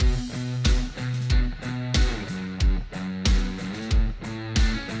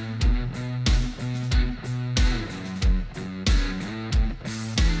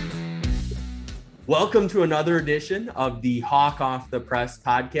Welcome to another edition of the Hawk Off the Press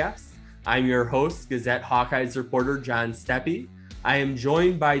podcast. I'm your host, Gazette Hawkeyes reporter John Steppe. I am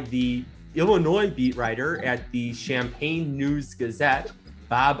joined by the Illinois beat writer at the Champaign News Gazette,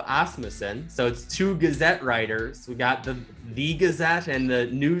 Bob Asmussen. So it's two Gazette writers. We got the Gazette and the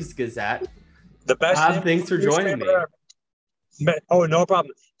News Gazette. The best. Bob, thanks for joining me. Oh, no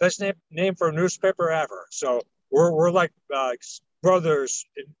problem. Best name for a newspaper ever. So we're like brothers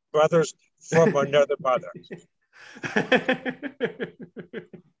from another mother.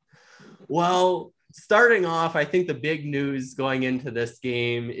 Well, starting off, I think the big news going into this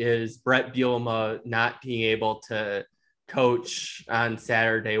game is Bret Bielema not being able to coach on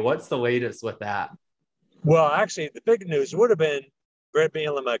Saturday. What's the latest with that? Well, actually, the big news would have been Bret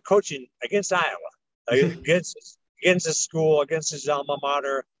Bielema coaching against Iowa, against his school, against his alma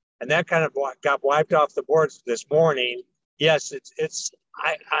mater, and that kind of got wiped off the boards this morning. Yes, it's.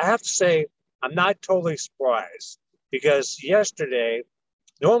 I have to say, I'm not totally surprised because yesterday,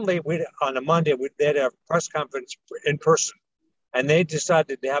 normally on a Monday they'd have a press conference in person, and they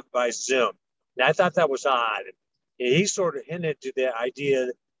decided to have it by Zoom. And I thought that was odd. He sort of hinted to the idea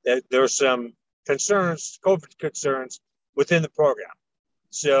that there's some concerns, COVID concerns within the program.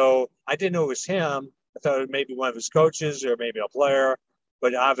 So I didn't know it was him. I thought it was maybe one of his coaches or maybe a player,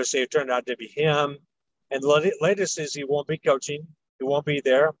 but obviously it turned out to be him. And the latest is he won't be coaching. He won't be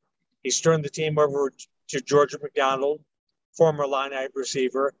there. He's turned the team over to Georgia McDonald, former line-out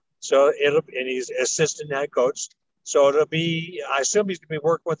receiver. So and he's assistant head coach. So it'll be, I assume he's going to be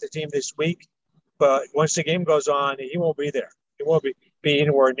working with the team this week. But once the game goes on, he won't be there. He won't be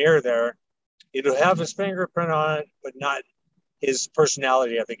anywhere near there. It'll have his fingerprint on it, but not his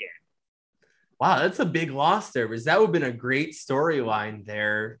personality of the game. Wow, that's a big loss there, because that would have been a great storyline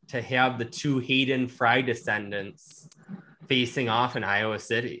there to have the two Hayden Fry descendants facing off in Iowa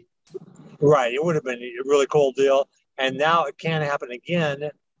City. Right. It would have been a really cool deal. And now it can't happen again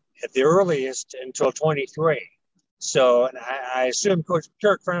at the earliest until 23. So and I assume Coach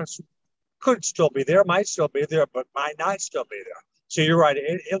Kirk Ferentz could still be there, might still be there, but might not still be there. So you're right.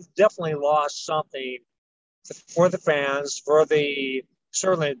 It definitely lost something for the fans,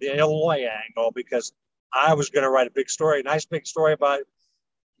 certainly the Illinois angle, because I was going to write a nice big story about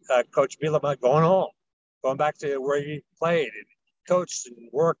Coach Bielema going back to where he played and coached and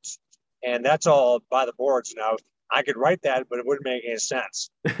worked, and that's all by the boards now. I could write that, but it wouldn't make any sense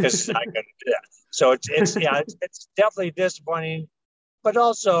because I couldn't do that. So it's definitely disappointing, but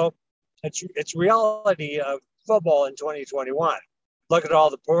also it's reality of football in 2021. Look at all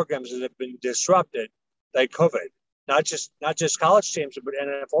the programs that have been disrupted by COVID. Not just college teams, but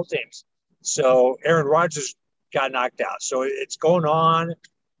NFL teams. So Aaron Rodgers got knocked out. So it's going on,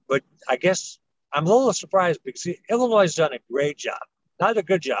 but I guess I'm a little surprised because Illinois has done a great job, not a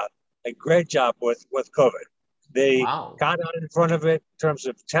good job, a great job with COVID. They got out in front of it in terms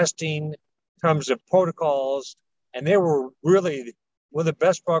of testing, in terms of protocols, and they were really one of the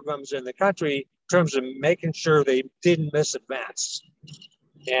best programs in the country in terms of making sure they didn't miss advance.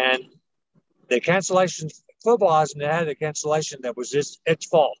 And the cancellation, football hasn't had a cancellation that was its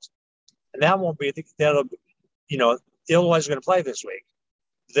fault. And that won't be, Illinois is going to play this week.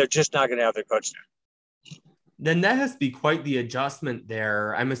 They're just not going to have their coach there. Then that has to be quite the adjustment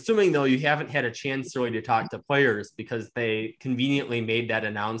there. I'm assuming, though, you haven't had a chance really to talk to players because they conveniently made that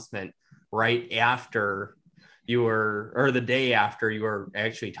announcement right after the day after you were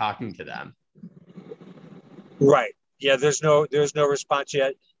actually talking to them. Right. Yeah, there's no response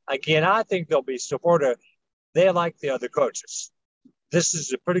yet. Again, I think they'll be supportive. They like the other coaches. This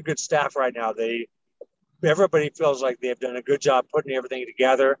is a pretty good staff right now. Everybody feels like they've done a good job putting everything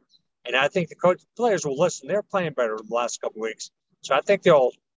together. And I think the players will listen. They're playing better the last couple of weeks. So I think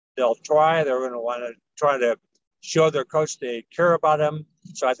they'll try. They're going to want to try to show their coach they care about him.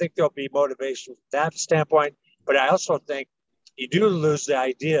 So I think there'll be motivation from that standpoint. But I also think you do lose the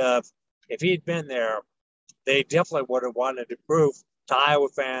idea of if he'd been there, they definitely would have wanted to prove to Iowa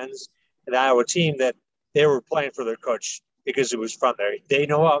fans and the Iowa team that they were playing for their coach because it was from there. They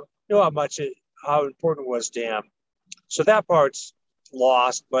know how important it was to him. So that part's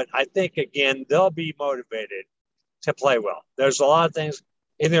lost, but I think again they'll be motivated to play well. There's a lot of things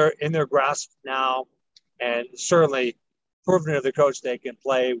in their grasp now, and certainly proving to the coach they can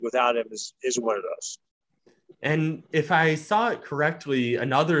play without him is one of those. And if I saw it correctly,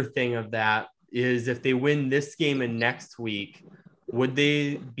 another thing of that is if they win this game and next week, would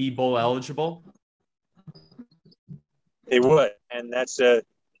they be bowl eligible? They would, and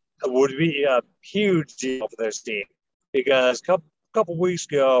would be a huge deal for this team because a couple weeks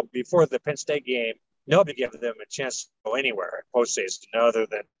ago, before the Penn State game, nobody gave them a chance to go anywhere postseason other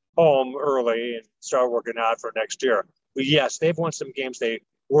than home early and start working out for next year. But yes, they've won some games they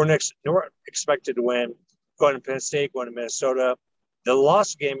weren't expected to win. Going to Penn State, going to Minnesota. The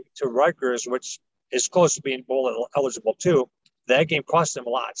lost game to Rutgers, which is close to being bowl eligible too, that game cost them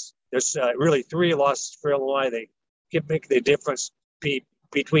lots. There's really 3 losses for Illinois. They can make the difference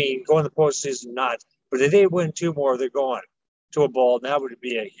between going to the postseason and not. But if they win 2 more, they're going to a bowl, and that would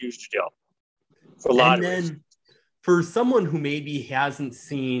be a huge deal for a lot of reasons. For someone who maybe hasn't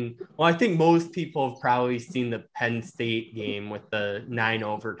seen, well, I think most people have probably seen the Penn State game with the 9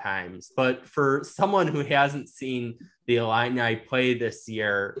 overtimes, but for someone who hasn't seen the Illini play this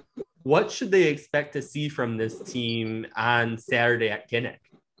year, what should they expect to see from this team on Saturday at Kinnick?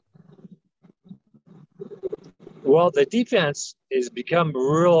 Well, the defense has become a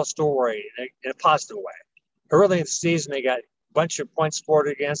real story in a positive way. Early in the season, they got a bunch of points scored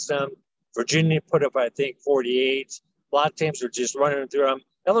against them. Virginia put up, I think, 48. A lot of teams were just running through them.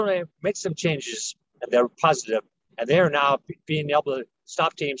 Illinois made some changes, and they're positive. And they are now being able to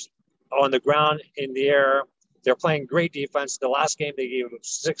stop teams on the ground, in the air. They're playing great defense. The last game, they gave them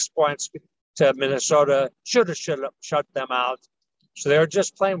 6 points to Minnesota. Should have shut them out. So they're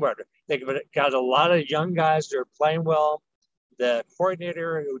just playing well. They've got a lot of young guys that are playing well. The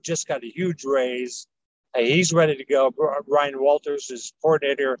coordinator who just got a huge raise, he's ready to go. Ryan Walters is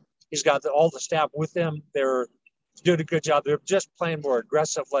coordinator. He's got all the staff with him. They're doing a good job. They're just playing more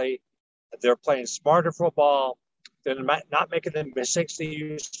aggressively. They're playing smarter football. They're not making the mistakes they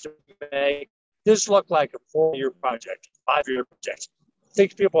used to make. This looked like a 4-year project, 5-year project. I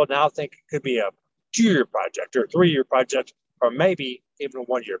think people now think it could be a 2-year project or a 3-year project, or maybe even a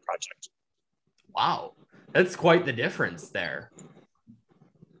 1-year project. Wow, that's quite the difference there.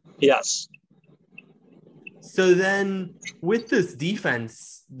 Yes. So then with this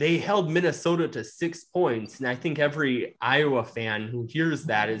defense, they held Minnesota to 6 points. And I think every Iowa fan who hears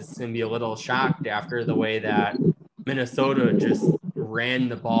that is going to be a little shocked after the way that Minnesota just ran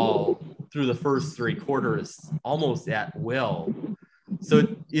the ball through the first 3 quarters almost at will. So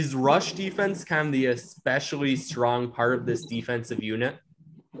is rush defense kind of the especially strong part of this defensive unit?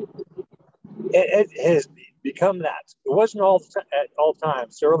 It has become that. It wasn't at all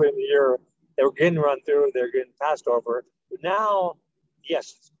times. Early in the year, they were getting run through, they're getting passed over. But now,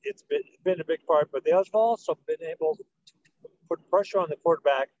 yes, it's been a big part, but they've also been able to put pressure on the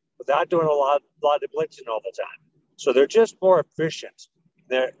quarterback without doing a lot of blitzing all the time. So they're just more efficient.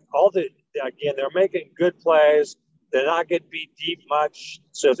 They're making good plays. They're not getting beat deep much.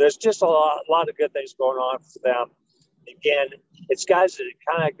 So there's just a lot of good things going on for them. Again, it's guys that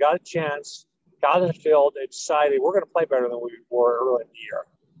kind of got a chance, got in the field, and decided we're going to play better than we were early in the year.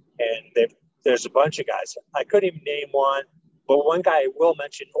 And there's a bunch of guys. I couldn't even name one, but one guy I will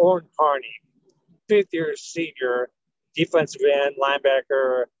mention, Oren Carney, 5th-year senior, defensive end,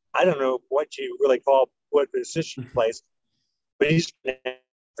 linebacker. I don't know what you really call what position he plays, but he's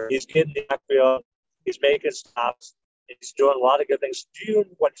getting the backfield. He's making stops. He's doing a lot of good things, doing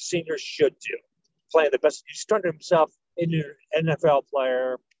what seniors should do, playing the best. He's turned himself into an NFL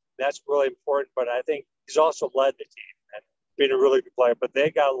player. That's really important, but I think he's also led the team and been a really good player. But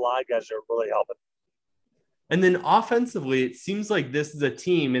they got a lot of guys that are really helping. And then offensively, it seems like this is a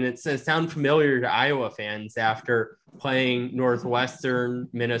team, and it's going to sound familiar to Iowa fans after playing Northwestern,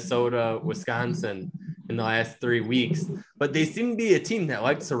 Minnesota, Wisconsin in the last 3 weeks. But they seem to be a team that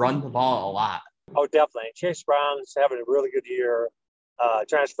likes to run the ball a lot. Oh, definitely. Chase Brown's having a really good year,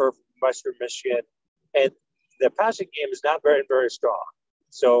 transfer from Western Michigan. And the passing game is not very, very strong.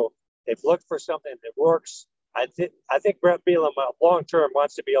 So they've looked for something that works. I think Brett Bielema long-term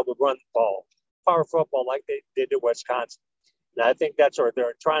wants to be able to run the ball, power football like they did at Wisconsin. And I think that's what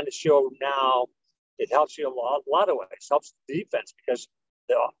they're trying to show now. It helps you a lot of ways. It helps the defense because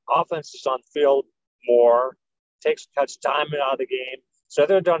the offense is on the field more, cuts time out of the game. So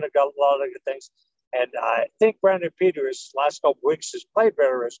they're done a lot of good things. And I think Brandon Peters, last couple of weeks, has played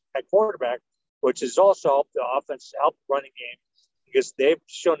better at quarterback, which has also helped the offense, help the running game, because they've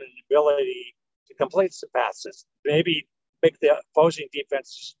shown an ability to complete some passes, maybe make the opposing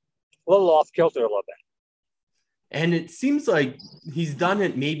defenses a little off kilter a little bit. And it seems like he's done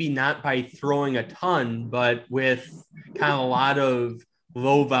it maybe not by throwing a ton, but with kind of a lot of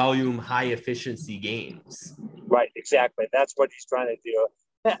low volume, high efficiency games. Right, exactly. That's what he's trying to do.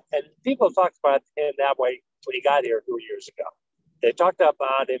 Yeah, and people talked about him that way when he got here 2 years ago. They talked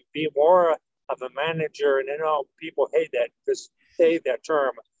about him being more of a manager, and people hate that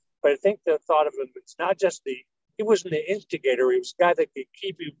term. But I think the thought of him, it's not just he wasn't the instigator. He was a guy that could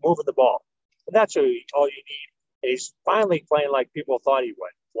keep you moving the ball. And that's all you need. And he's finally playing like people thought he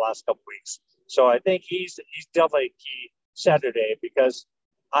would the last couple of weeks. So I think he's definitely key Saturday because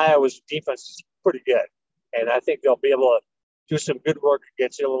Iowa's defense is pretty good, and I think they'll be able to do some good work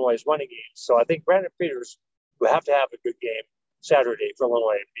against Illinois' running game. So I think Brandon Peters will have to have a good game Saturday for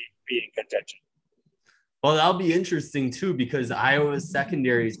Illinois and be in contention. Well, that'll be interesting too, because Iowa's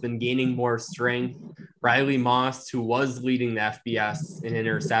secondary has been gaining more strength. Riley Moss, who was leading the FBS in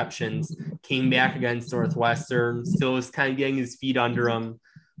interceptions, came back against Northwestern, still is kind of getting his feet under him.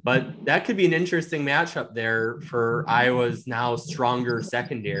 But that could be an interesting matchup there for Iowa's now stronger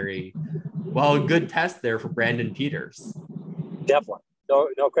secondary. Well, a good test there for Brandon Peters. Definitely.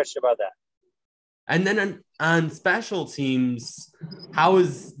 No question about that. And then on special teams, how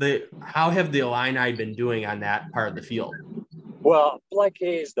have the Illini been doing on that part of the field? Well, Blake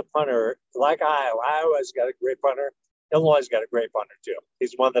Hayes, the punter, like Iowa's got a great punter. Illinois' got a great punter too.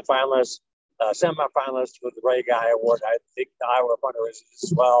 He's one of the finalists, semifinalists for the Ray Guy Award. I think the Iowa punter is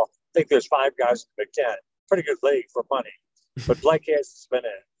as well. I think there's 5 guys in the Big Ten. Pretty good league for punting. But Blake Hayes has been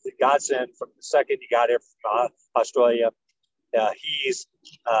a godsend from the second he got here from Australia. He's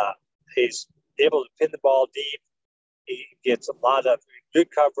able to pin the ball deep. He gets a lot of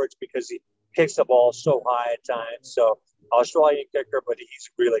good coverage because he kicks the ball so high at times. So Australian kicker, but he's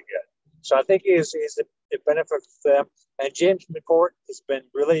really good. So I think he's a benefit for them. And James McCourt has been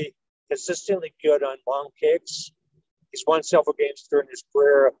really consistently good on long kicks. He's won several games during his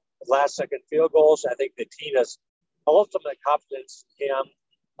career, last-second field goals. I think the team has ultimate confidence in him.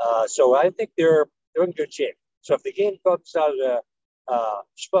 So I think they're in good shape. So if the game comes out of the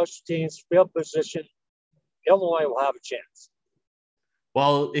special teams field position, Illinois will have a chance.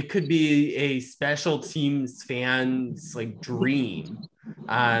 Well, it could be a special teams fans dream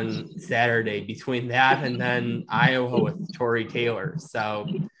on Saturday between that and then Iowa with Tory Taylor. So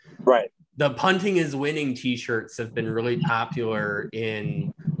right. The punting is winning t-shirts have been really popular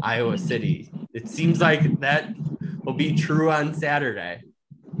in Iowa City. It seems like that will be true on Saturday.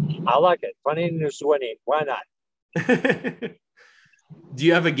 I like it. Punting is winning. Why not? Do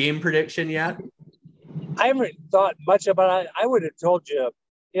you have a game prediction yet? I haven't thought much about it. I would have told you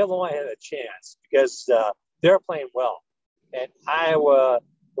Illinois had a chance because they're playing well. And Iowa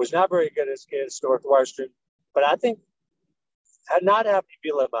was not very good against Northwestern. But I think not having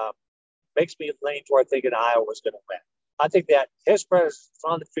Bielema makes me lean toward thinking Iowa was going to win. I think that his presence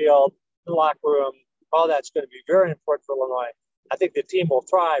on the field, the locker room, all that's going to be very important for Illinois. I think the team will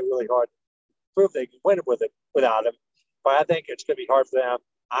try really hard to prove they can win it without him. But I think it's going to be hard for them.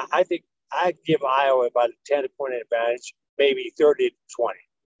 I think I'd give Iowa about a 10-point advantage, maybe 30-20.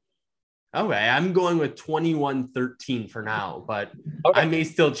 Okay, I'm going with 21-13 for now, but okay. I may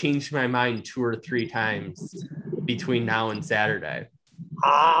still change my mind 2 or 3 times between now and Saturday.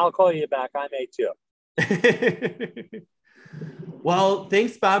 I'll call you back. I may too. Well,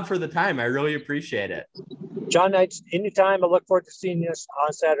 thanks, Bob, for the time. I really appreciate it. John, anytime. I look forward to seeing you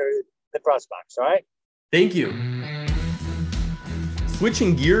on Saturday at the press box. All right? Thank you.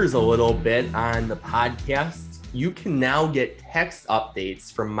 Switching gears a little bit on the podcast, you can now get text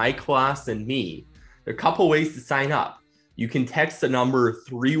updates from Mike Loss and me. There are a couple ways to sign up. You can text the number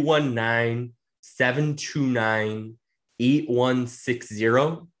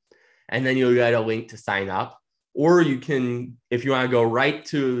 319-729-8160, and then you'll get a link to sign up. Or you can, if you want to go right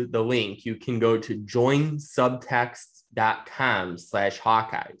to the link, you can go to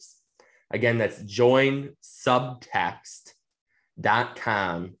joinsubtext.com/Hawkeyes. Again, that's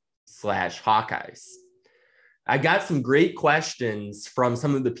joinsubtext.com/Hawkeyes. I got some great questions from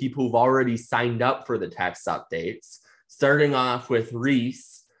some of the people who've already signed up for the text updates. Starting off with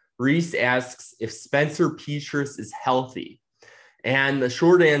Reese. Reese asks if Spencer Petras is healthy. And the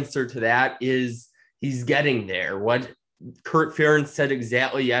short answer to that is he's getting there. What Kurt Ferentz said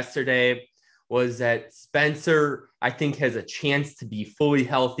exactly yesterday was that Spencer, I think, has a chance to be fully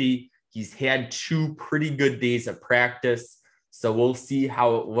healthy. He's had 2 pretty good days of practice. So we'll see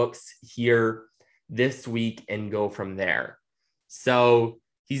how it looks here this week and go from there. So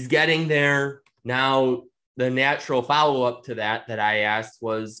he's getting there. Now, the natural follow-up to that I asked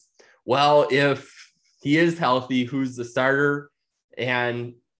was, well, if he is healthy, who's the starter?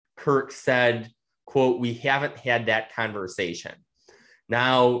 And Kirk said, quote, we haven't had that conversation.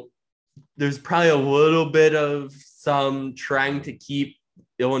 Now, there's probably a little bit of some trying to keep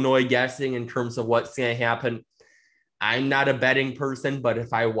Illinois guessing in terms of what's going to happen. I'm not a betting person, but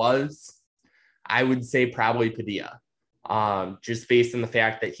if I was, I would say probably Padilla, just based on the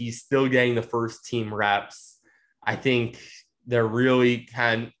fact that he's still getting the first team reps. I think they're really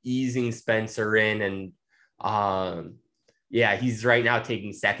kind of easing Spencer in, and he's right now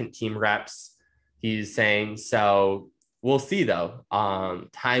taking second team reps, he's saying. So we'll see, though.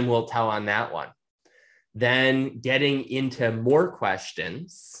 Time will tell on that one. Then getting into more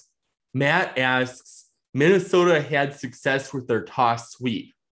questions, Matt asks, Minnesota had success with their toss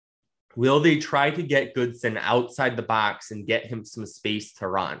sweep. Will they try to get Goodson outside the box and get him some space to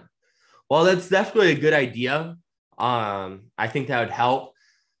run? Well, that's definitely a good idea. I think that would help.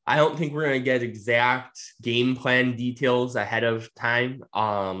 I don't think we're going to get exact game plan details ahead of time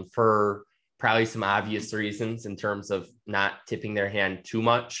for probably some obvious reasons in terms of not tipping their hand too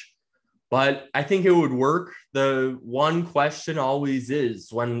much. But I think it would work. The one question always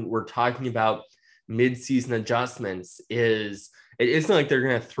is when we're talking about mid-season adjustments is it isn't like they're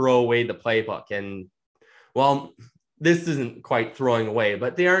going to throw away the playbook. And, well, this isn't quite throwing away,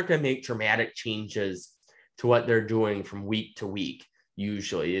 but they aren't going to make dramatic changes to what they're doing from week to week.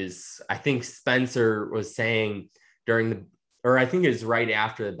 Usually is, I think Spencer was saying I think it was right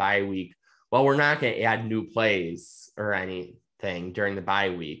after the bye week, well, we're not going to add new plays or anything during the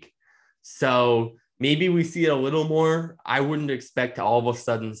bye week. So maybe we see it a little more. I wouldn't expect to all of a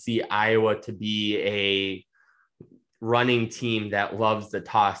sudden see Iowa to be a running team that loves the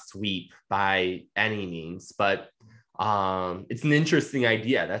toss sweep by any means, but it's an interesting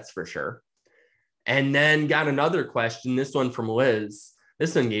idea, that's for sure. And then got another question, this one from Liz.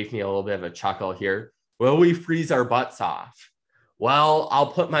 This one gave me a little bit of a chuckle here. Will we freeze our butts off? Well,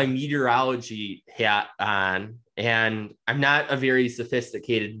 I'll put my meteorology hat on, and I'm not a very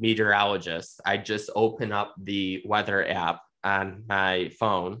sophisticated meteorologist. I just open up the weather app on my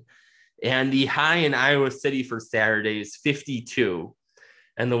phone, and the high in Iowa City for Saturday is 52,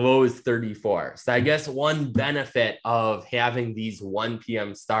 and the low is 34. So I guess one benefit of having these 1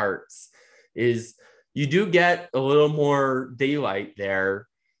 p.m. starts is you do get a little more daylight there.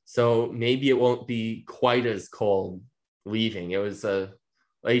 So maybe it won't be quite as cold leaving. It was a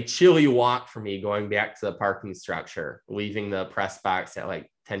chilly walk for me going back to the parking structure, leaving the press box at like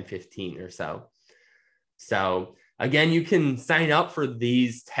 10:15 or so. So again, you can sign up for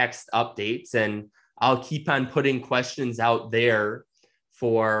these text updates, and I'll keep on putting questions out there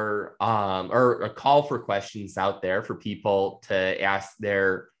for, or a call for questions out there for people to ask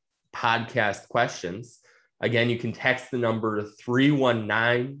their podcast questions. Again, you can text the number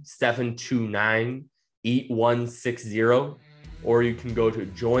 319-729-8160, or you can go to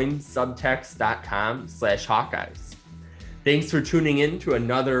joinsubtext.com/Hawkeyes. Thanks for tuning in to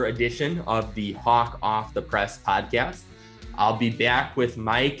another edition of the Hawk Off the Press podcast. I'll be back with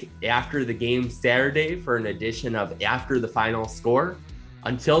Mike after the game Saturday for an edition of After the Final Score.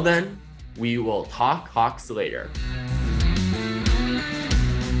 Until then, we will talk Hawks later.